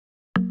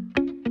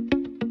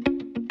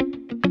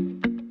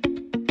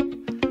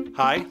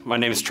Hi, my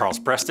name is Charles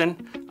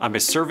Preston. I'm a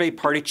survey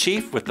party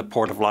chief with the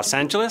Port of Los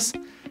Angeles,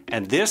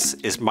 and this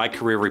is my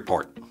career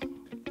report.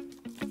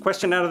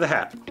 Question out of the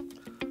hat.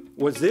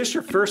 Was this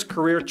your first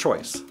career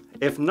choice?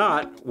 If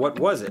not, what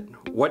was it?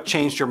 What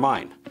changed your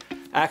mind?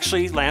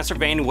 Actually, land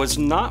surveying was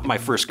not my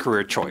first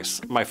career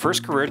choice. My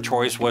first career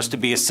choice was to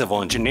be a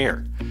civil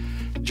engineer.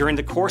 During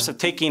the course of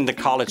taking the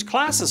college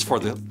classes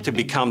to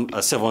become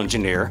a civil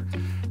engineer,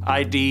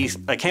 I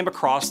came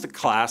across the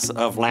class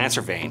of land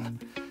surveying.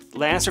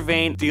 Land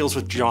surveying deals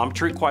with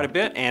geometry quite a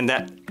bit, and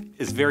that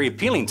is very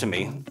appealing to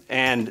me.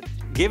 And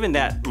given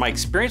that my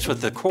experience with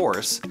the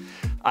course,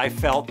 I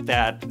felt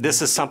that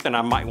this is something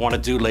I might want to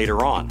do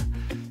later on.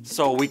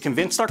 So we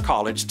convinced our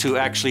college to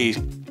actually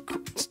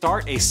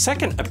start a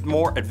second,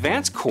 more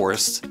advanced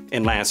course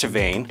in land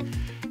surveying.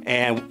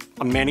 And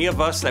many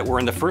of us that were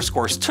in the first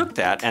course took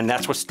that, and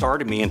that's what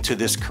started me into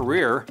this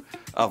career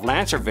of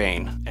land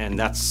surveying. And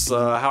that's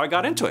how I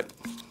got into it.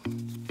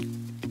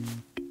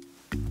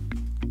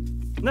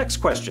 Next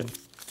question.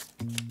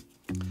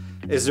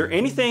 Is there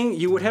anything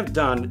you would have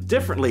done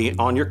differently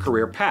on your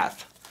career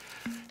path?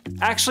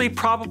 Actually,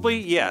 probably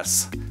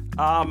yes.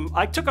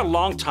 I took a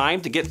long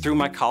time to get through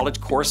my college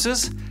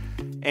courses,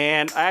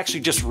 and I actually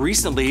just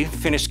recently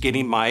finished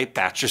getting my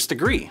bachelor's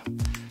degree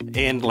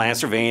in land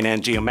surveying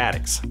and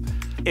geomatics.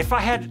 If I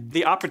had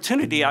the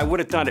opportunity, I would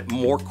have done it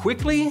more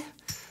quickly.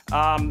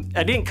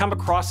 I didn't come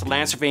across the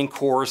land surveying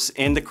course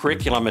in the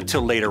curriculum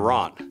until later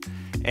on.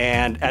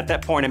 And at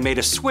that point, I made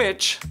a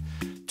switch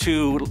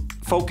to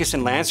focus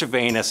in land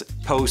surveying as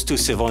opposed to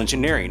civil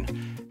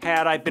engineering.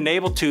 Had I been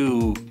able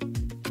to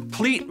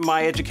complete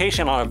my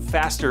education on a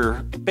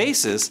faster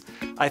basis,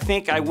 I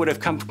think I would have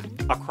come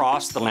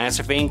across the land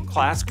surveying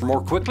class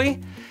more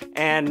quickly.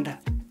 And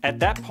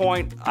at that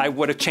point, I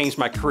would have changed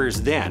my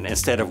careers then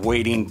instead of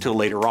waiting till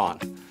later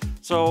on.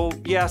 So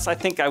yes, I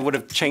think I would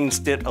have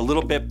changed it a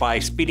little bit by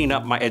speeding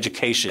up my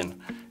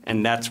education,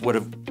 and that's what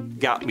have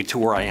got me to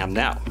where I am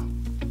now.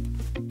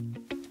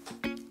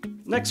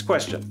 Next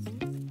question.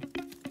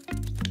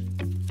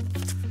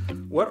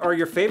 What are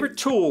your favorite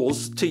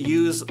tools to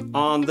use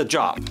on the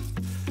job?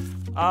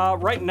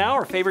 Right now,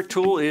 our favorite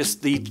tool is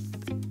the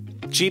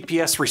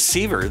GPS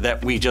receiver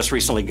that we just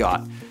recently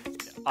got.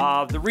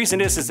 The reason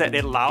is that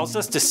it allows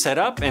us to set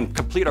up and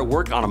complete our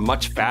work on a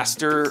much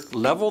faster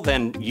level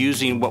than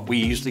using what we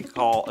usually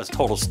call a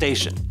total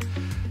station.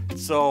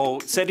 So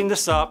setting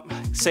this up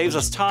saves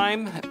us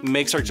time,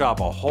 makes our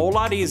job a whole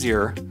lot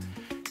easier,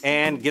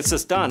 and gets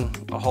us done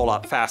a whole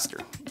lot faster.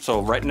 So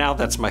right now,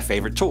 that's my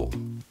favorite tool.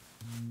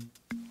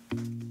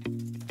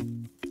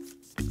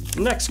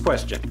 Next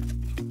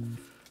question.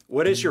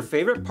 What is your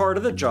favorite part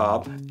of the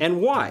job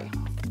and why?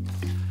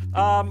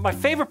 My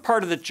favorite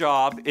part of the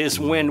job is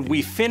when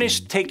we finish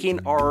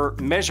taking our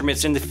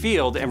measurements in the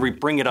field and we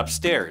bring it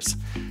upstairs.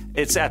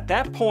 It's at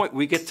that point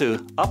we get to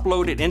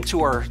upload it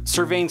into our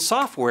surveying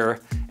software,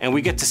 and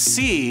we get to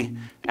see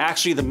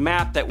actually the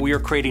map that we are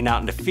creating out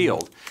in the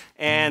field.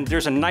 And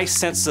there's a nice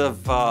sense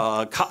of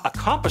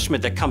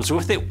accomplishment that comes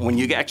with it when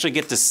you actually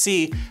get to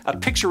see a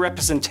picture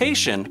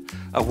representation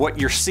of what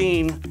you're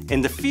seeing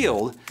in the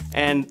field,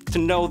 and to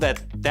know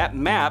that that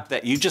map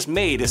that you just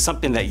made is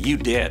something that you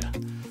did.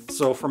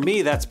 So for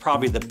me, that's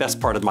probably the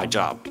best part of my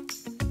job.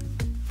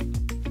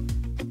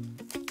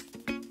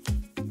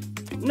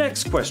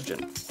 Next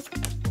question.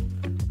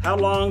 How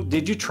long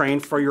did you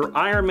train for your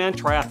Ironman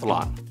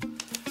triathlon?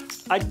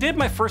 I did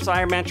my first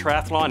Ironman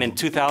triathlon in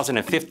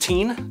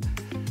 2015.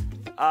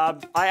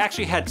 I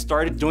actually had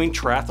started doing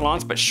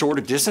triathlons, but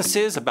shorter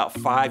distances, about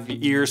 5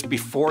 years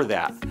before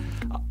that.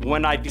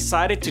 When I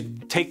decided to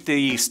take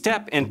the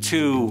step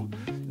into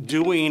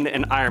doing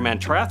an Ironman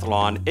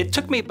triathlon, it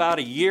took me about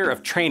a year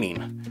of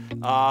training,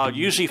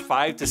 usually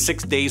 5 to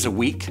 6 days a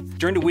week.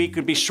 During the week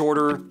would be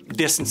shorter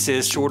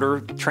distances, shorter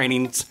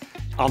trainings.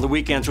 On the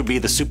weekends would be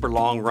the super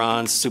long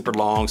runs, super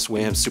long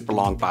swims, super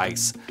long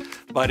bikes.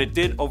 But it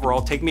did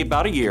overall take me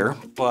about a year,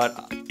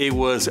 but it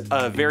was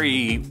a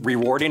very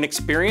rewarding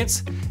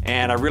experience,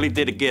 and I really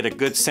did get a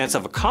good sense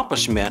of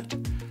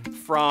accomplishment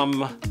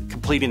from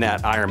completing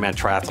that Ironman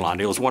triathlon.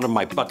 It was one of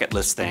my bucket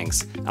list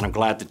things, and I'm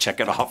glad to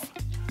check it off.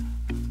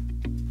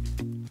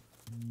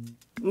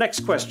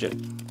 Next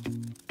question.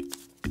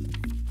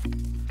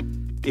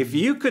 If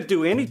you could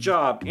do any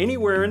job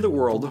anywhere in the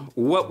world,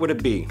 what would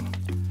it be?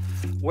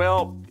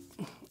 Well,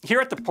 here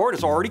at the port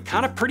it's already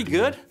kind of pretty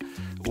good.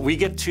 We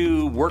get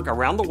to work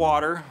around the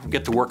water, we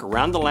get to work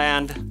around the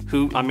land.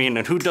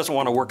 And who doesn't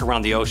want to work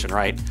around the ocean,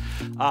 right?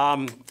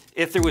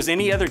 If there was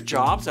any other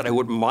jobs that I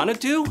wouldn't want to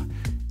do,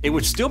 it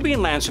would still be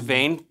in land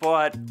surveying,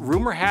 but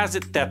rumor has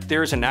it that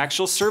there's an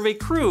actual survey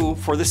crew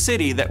for the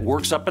city that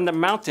works up in the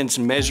mountains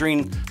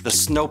measuring the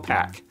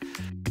snowpack.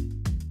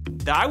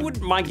 I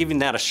wouldn't mind giving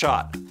that a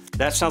shot.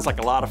 That sounds like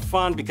a lot of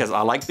fun because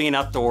I like being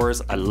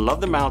outdoors, I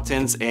love the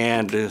mountains,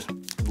 and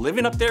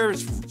living up there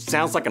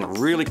sounds like a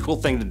really cool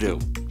thing to do.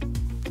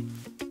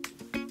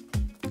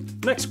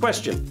 Next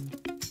question.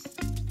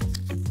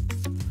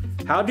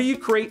 How do you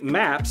create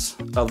maps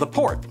of the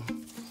port?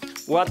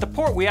 Well, at the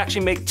port, we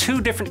actually make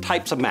two different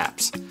types of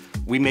maps.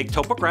 We make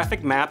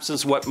topographic maps,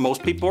 is what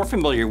most people are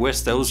familiar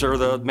with. Those are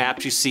the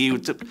maps you see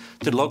to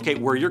locate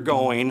where you're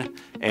going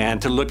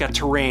and to look at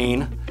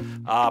terrain.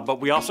 But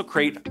we also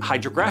create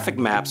hydrographic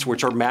maps,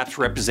 which are maps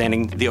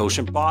representing the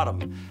ocean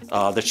bottom,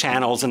 the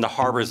channels and the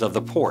harbors of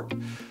the port.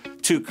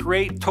 To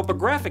create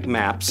topographic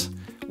maps,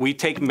 we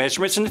take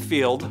measurements in the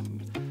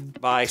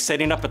field by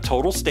setting up a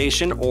total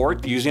station or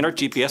using our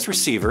GPS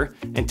receiver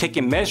and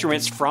taking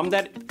measurements from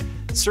that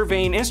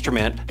surveying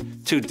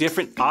instrument to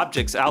different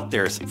objects out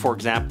there. For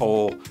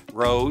example,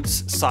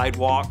 roads,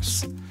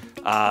 sidewalks,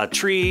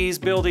 trees,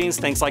 buildings,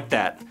 things like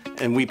that.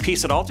 And we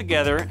piece it all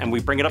together and we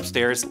bring it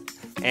upstairs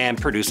and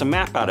produce a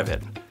map out of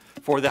it.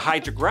 For the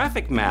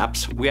hydrographic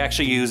maps, we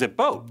actually use a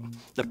boat.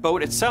 The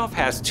boat itself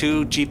has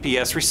 2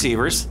 GPS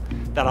receivers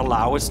that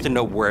allow us to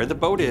know where the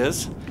boat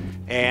is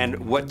and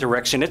what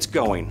direction it's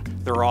going.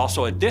 There are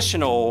also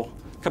additional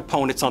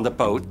components on the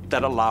boat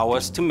that allow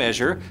us to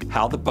measure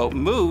how the boat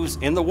moves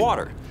in the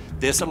water.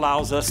 This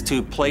allows us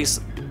to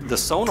place the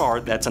sonar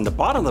that's in the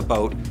bottom of the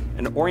boat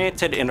and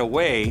orient it in a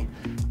way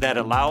that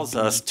allows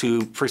us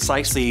to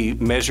precisely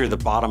measure the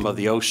bottom of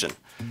the ocean.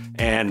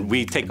 And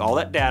we take all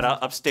that data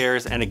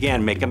upstairs and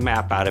again make a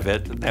map out of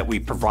it that we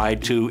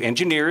provide to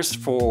engineers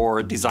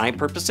for design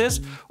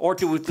purposes or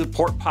to the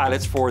port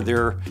pilots for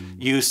their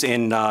use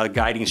in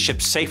guiding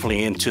ships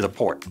safely into the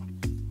port.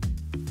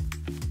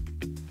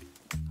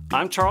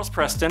 I'm Charles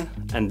Preston,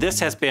 and this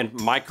has been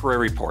my Career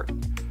Report.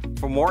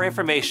 For more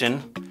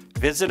information,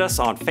 visit us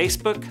on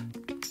Facebook,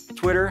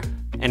 Twitter,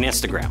 and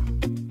Instagram.